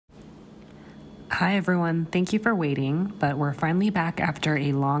Hi, everyone. Thank you for waiting, but we're finally back after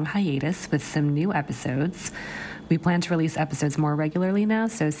a long hiatus with some new episodes. We plan to release episodes more regularly now,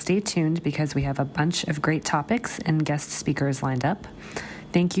 so stay tuned because we have a bunch of great topics and guest speakers lined up.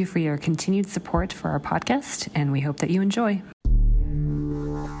 Thank you for your continued support for our podcast, and we hope that you enjoy.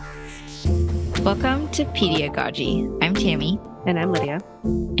 Welcome to Pediagogy. I'm Tammy. And I'm Lydia.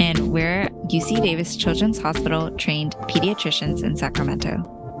 And we're UC Davis Children's Hospital trained pediatricians in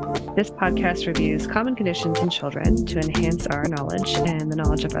Sacramento. This podcast reviews common conditions in children to enhance our knowledge and the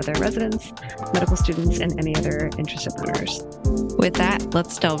knowledge of other residents, medical students, and any other interested learners. With that,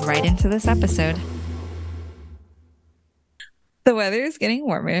 let's delve right into this episode. The weather is getting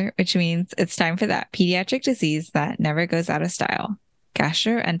warmer, which means it's time for that pediatric disease that never goes out of style.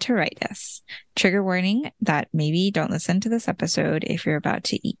 Gastroenteritis. Trigger warning that maybe don't listen to this episode if you're about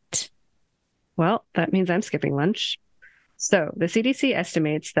to eat. Well, that means I'm skipping lunch. So the CDC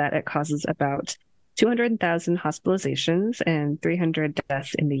estimates that it causes about 200,000 hospitalizations and 300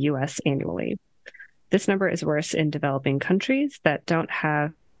 deaths in the U.S. annually. This number is worse in developing countries that don't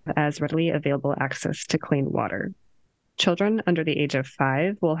have as readily available access to clean water. Children under the age of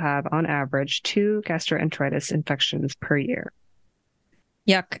 5 will have, on average, 2 gastroenteritis infections per year.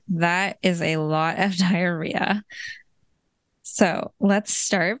 Yuck, that is a lot of diarrhea. So let's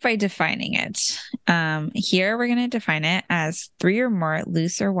start by defining it. Here we're going to define it as 3 or more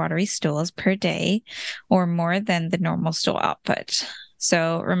loose or watery stools per day, or more than the normal stool output.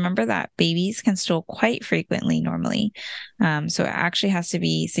 So remember that babies can stool quite frequently normally. So it actually has to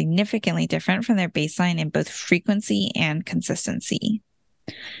be significantly different from their baseline in both frequency and consistency.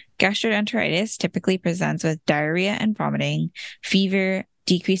 Gastroenteritis typically presents with diarrhea and vomiting, fever,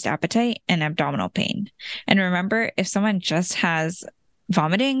 decreased appetite, and abdominal pain. And remember, if someone just has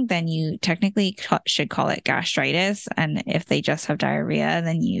vomiting, then you technically should call it gastritis. And if they just have diarrhea,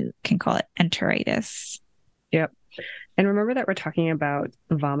 then you can call it enteritis. Yep. And remember that we're talking about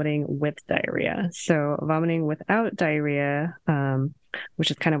vomiting with diarrhea. So vomiting without diarrhea, which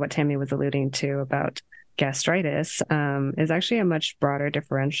is kind of what Tammy was alluding to about gastritis, is actually a much broader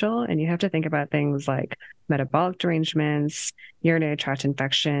differential. And you have to think about things like metabolic derangements, urinary tract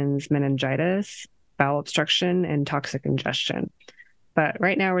infections, meningitis, bowel obstruction, and toxic ingestion. But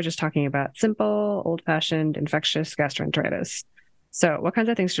right now we're just talking about simple, old-fashioned infectious gastroenteritis. So what kinds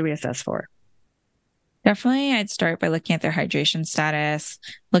of things should we assess for? Definitely, I'd start by looking at their hydration status,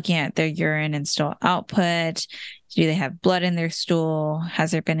 looking at their urine and stool output. Do they have blood in their stool?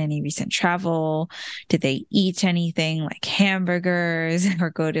 Has there been any recent travel? Did they eat anything like hamburgers or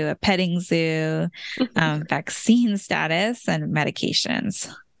go to a petting zoo? Vaccine status and medications.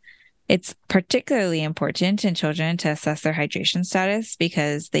 It's particularly important in children to assess their hydration status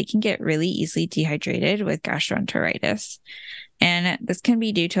because they can get really easily dehydrated with gastroenteritis. And this can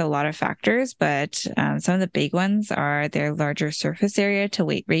be due to a lot of factors, but some of the big ones are their larger surface area to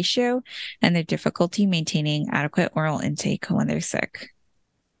weight ratio and their difficulty maintaining adequate oral intake when they're sick.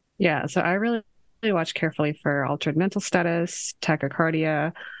 Yeah, so I really watch carefully for altered mental status,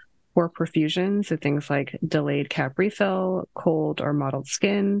 tachycardia, poor perfusion, so things like delayed cap refill, cold or mottled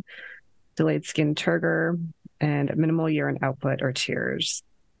skin, delayed skin turgor, and minimal urine output or tears.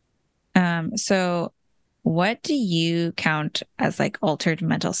 So what do you count as like altered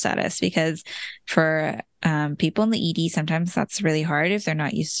mental status? Because for people in the ED, sometimes that's really hard if they're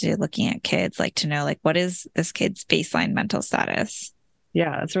not used to looking at kids, like to know like what is this kid's baseline mental status?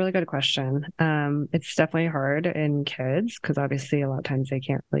 Yeah, that's a really good question. It's definitely hard in kids because obviously a lot of times they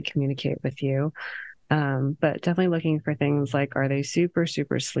can't really communicate with you. But definitely looking for things like, are they super,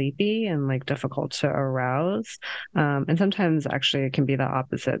 super sleepy and like difficult to arouse? And sometimes actually it can be the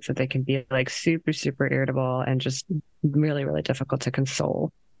opposite. So they can be like super, super irritable and just really, really difficult to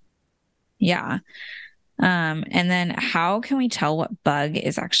console. Yeah. And then how can we tell what bug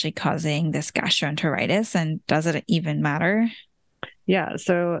is actually causing this gastroenteritis, and does it even matter? Yeah,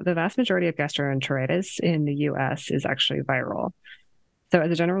 so the vast majority of gastroenteritis in the US is actually viral. So as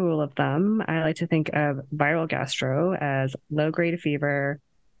a general rule of thumb, I like to think of viral gastro as low-grade fever,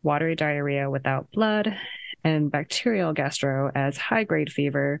 watery diarrhea without blood, and bacterial gastro as high-grade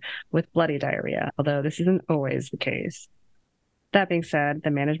fever with bloody diarrhea, although this isn't always the case. That being said,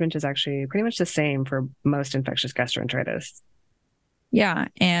 the management is actually pretty much the same for most infectious gastroenteritis. Yeah,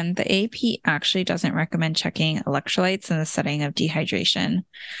 and the AP actually doesn't recommend checking electrolytes in the setting of dehydration.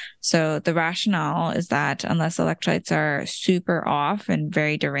 So the rationale is that unless electrolytes are super off and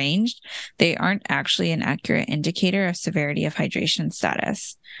very deranged, they aren't actually an accurate indicator of severity of hydration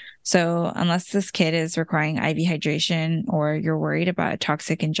status. So unless this kid is requiring IV hydration or you're worried about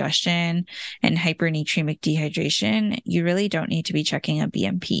toxic ingestion and hypernatremic dehydration, you really don't need to be checking a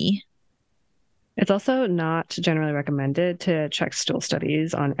BMP. It's also not generally recommended to check stool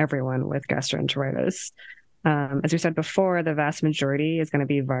studies on everyone with gastroenteritis. As we said before, the vast majority is going to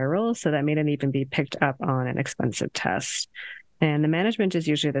be viral, so that may not even be picked up on an expensive test. And the management is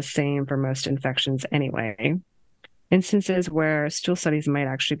usually the same for most infections anyway. Instances where stool studies might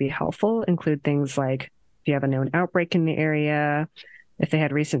actually be helpful include things like if you have a known outbreak in the area, if they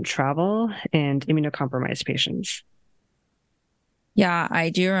had recent travel, and immunocompromised patients. Yeah,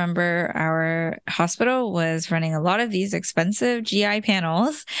 I do remember our hospital was running a lot of these expensive GI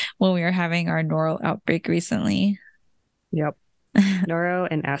panels when we were having our noro outbreak recently. Yep. Neuro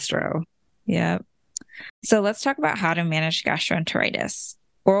and Astro. Yeah. So let's talk about how to manage gastroenteritis.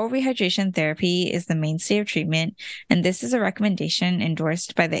 Oral rehydration therapy is the mainstay of treatment, and this is a recommendation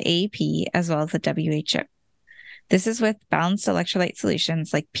endorsed by the AAP as well as the WHO. This is with balanced electrolyte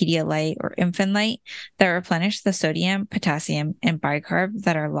solutions like Pedialyte or Infinite that replenish the sodium, potassium, and bicarb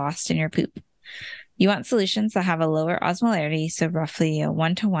that are lost in your poop. You want solutions that have a lower osmolarity, so roughly a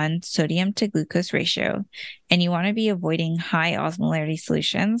 1-to-1 sodium to glucose ratio, and you want to be avoiding high osmolarity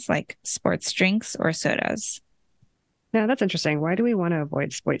solutions like sports drinks or sodas. Now that's interesting. Why do we want to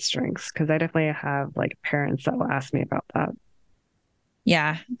avoid sports drinks? Because I definitely have like parents that will ask me about that.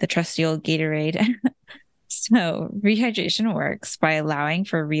 Yeah, the trusty old Gatorade. So, rehydration works by allowing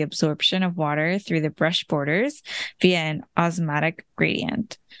for reabsorption of water through the brush borders via an osmotic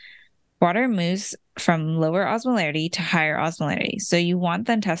gradient. Water moves from lower osmolarity to higher osmolarity. So, you want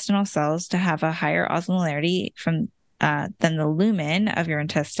the intestinal cells to have a higher osmolarity than the lumen of your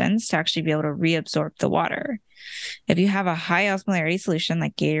intestines to actually be able to reabsorb the water. If you have a high osmolarity solution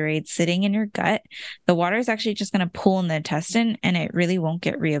like Gatorade sitting in your gut, the water is actually just going to pool in the intestine and it really won't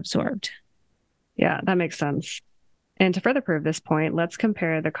get reabsorbed. Yeah, that makes sense. And to further prove this point, let's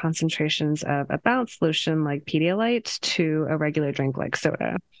compare the concentrations of a balanced solution like Pedialyte to a regular drink like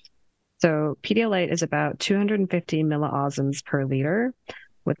soda. So Pedialyte is about 250 milliosms per liter,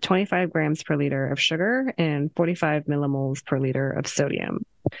 with 25 grams per liter of sugar and 45 millimoles per liter of sodium.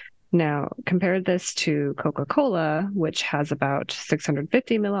 Now, compare this to Coca-Cola, which has about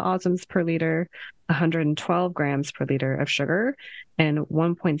 650 milliosms per liter, 112 grams per liter of sugar, and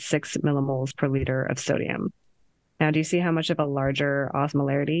 1.6 millimoles per liter of sodium. Now, do you see how much of a larger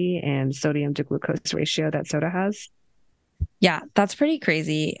osmolarity and sodium to glucose ratio that soda has? Yeah, that's pretty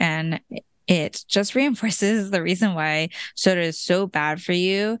crazy. And it just reinforces the reason why soda is so bad for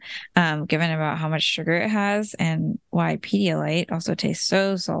you, given about how much sugar it has, and why Pedialyte also tastes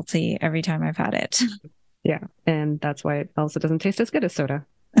so salty every time I've had it. Yeah, and that's why it also doesn't taste as good as soda.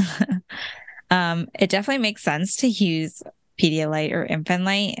 It definitely makes sense to use Pedialyte or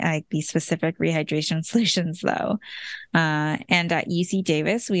Infinite, like these specific rehydration solutions, though. And at UC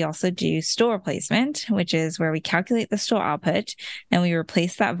Davis, we also do stool replacement, which is where we calculate the stool output and we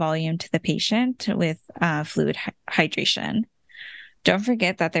replace that volume to the patient with fluid hydration. Don't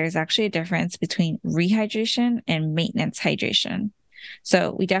forget that there's actually a difference between rehydration and maintenance hydration.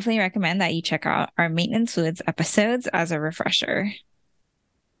 So we definitely recommend that you check out our maintenance fluids episodes as a refresher.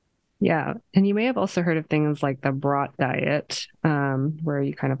 Yeah. And you may have also heard of things like the brought diet, where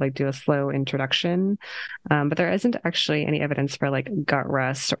you kind of like do a slow introduction. But there isn't actually any evidence for like gut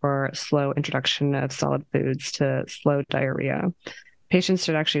rest or slow introduction of solid foods to slow diarrhea. Patients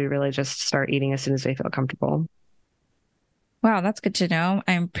should actually really just start eating as soon as they feel comfortable. Wow, that's good to know.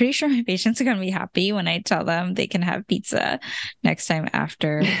 I'm pretty sure my patients are going to be happy when I tell them they can have pizza next time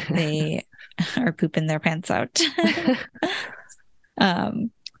after they are pooping their pants out. um,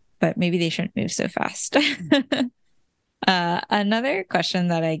 but maybe they shouldn't move so fast. Another question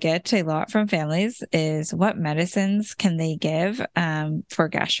that I get a lot from families is what medicines can they give for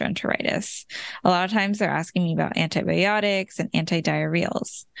gastroenteritis? A lot of times they're asking me about antibiotics and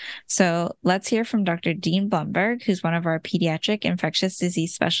antidiarrheals. So let's hear from Dr. Dean Blumberg, who's one of our pediatric infectious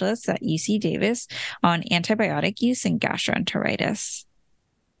disease specialists at UC Davis on antibiotic use in gastroenteritis.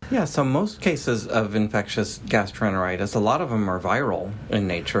 Yeah, so most cases of infectious gastroenteritis, a lot of them are viral in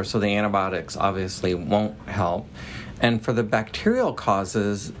nature, so the antibiotics obviously won't help. And for the bacterial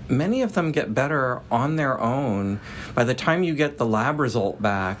causes, many of them get better on their own. By the time you get the lab result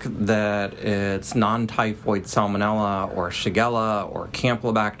back that it's non-typhoid salmonella or shigella or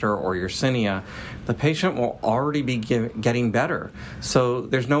campylobacter or yersinia, the patient will already be getting better. So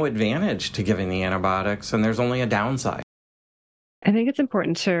there's no advantage to giving the antibiotics, and there's only a downside. I think it's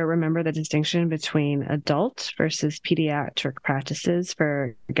important to remember the distinction between adult versus pediatric practices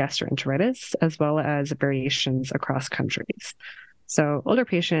for gastroenteritis, as well as variations across countries. So, older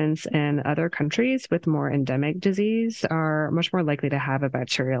patients in other countries with more endemic disease are much more likely to have a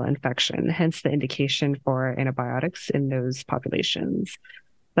bacterial infection, hence the indication for antibiotics in those populations.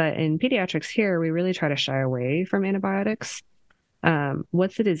 But in pediatrics here, we really try to shy away from antibiotics.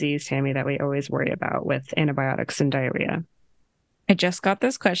 What's the disease, Tammy, that we always worry about with antibiotics and diarrhea? I just got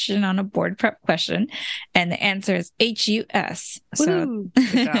this question on a board prep question, and the answer is HUS. So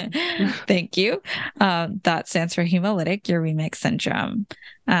Good job. thank you. That stands for hemolytic uremic syndrome.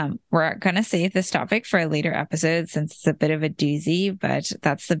 We're going to save this topic for a later episode since it's a bit of a doozy, but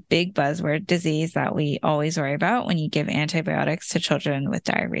that's the big buzzword disease that we always worry about when you give antibiotics to children with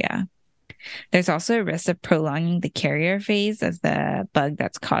diarrhea. There's also a risk of prolonging the carrier phase of the bug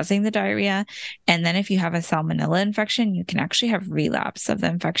that's causing the diarrhea. And then if you have a salmonella infection, you can actually have relapse of the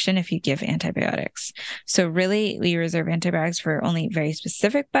infection if you give antibiotics. So really, we reserve antibiotics for only very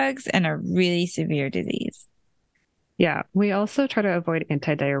specific bugs and a really severe disease. Yeah, we also try to avoid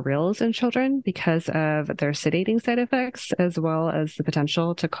antidiarrheals in children because of their sedating side effects, as well as the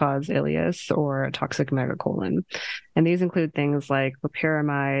potential to cause ileus or toxic megacolon. And these include things like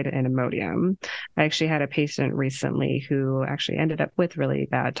loperamide and Imodium. I actually had a patient recently who actually ended up with really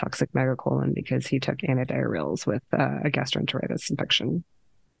bad toxic megacolon because he took antidiarrheals with a gastroenteritis infection.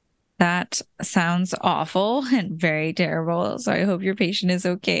 That sounds awful and very terrible. So I hope your patient is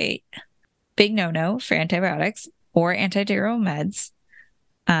okay. Big no-no for antibiotics or antidiarrheal meds.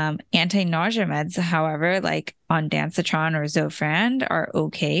 Anti-nausea meds, however, like ondansetron or Zofran, are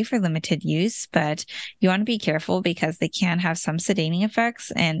okay for limited use, but you want to be careful because they can have some sedating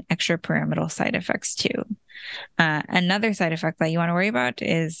effects and extrapyramidal side effects too. Another side effect that you want to worry about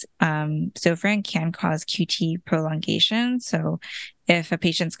is Zofran can cause QT prolongation. So if a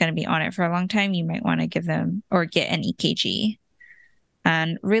patient's going to be on it for a long time, you might want to give them or get an EKG.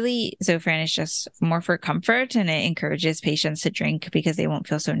 And really, Zofran is just more for comfort, and it encourages patients to drink because they won't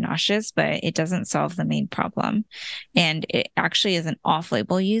feel so nauseous, but it doesn't solve the main problem. And it actually is an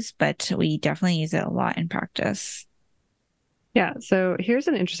off-label use, but we definitely use it a lot in practice. Yeah, so here's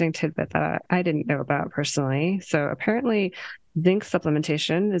an interesting tidbit that I didn't know about personally. So apparently, zinc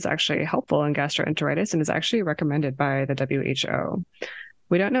supplementation is actually helpful in gastroenteritis and is actually recommended by the WHO.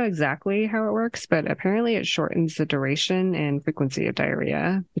 We don't know exactly how it works, but apparently it shortens the duration and frequency of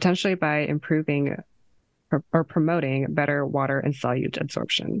diarrhea, potentially by improving or promoting better water and solute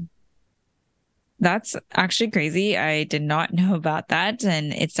absorption. That's actually crazy. I did not know about that.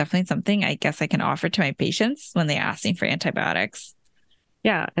 And it's definitely something I guess I can offer to my patients when they ask me for antibiotics.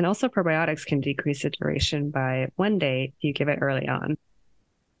 Yeah, and also probiotics can decrease the duration by 1 day if you give it early on.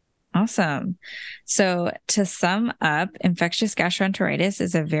 Awesome. So to sum up, infectious gastroenteritis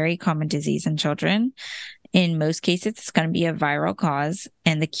is a very common disease in children. In most cases, it's going to be a viral cause.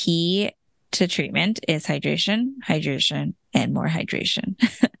 And the key to treatment is hydration, hydration, and more hydration.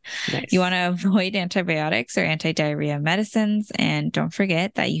 Nice. You want to avoid antibiotics or anti-diarrhea medicines. And don't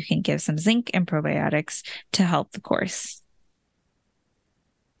forget that you can give some zinc and probiotics to help the course.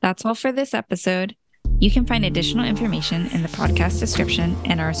 That's all for this episode. You can find additional information in the podcast description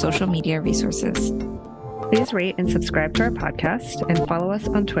and our social media resources. Please rate and subscribe to our podcast and follow us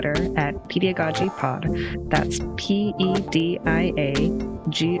on Twitter at PediagogyPod. That's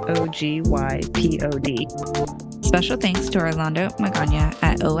PediagogyPod. Special thanks to Orlando Magana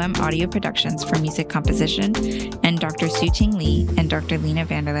at OM Audio Productions for music composition and Dr. Su Ting Lee and Dr. Lena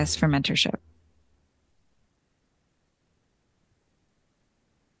Vanderlis for mentorship.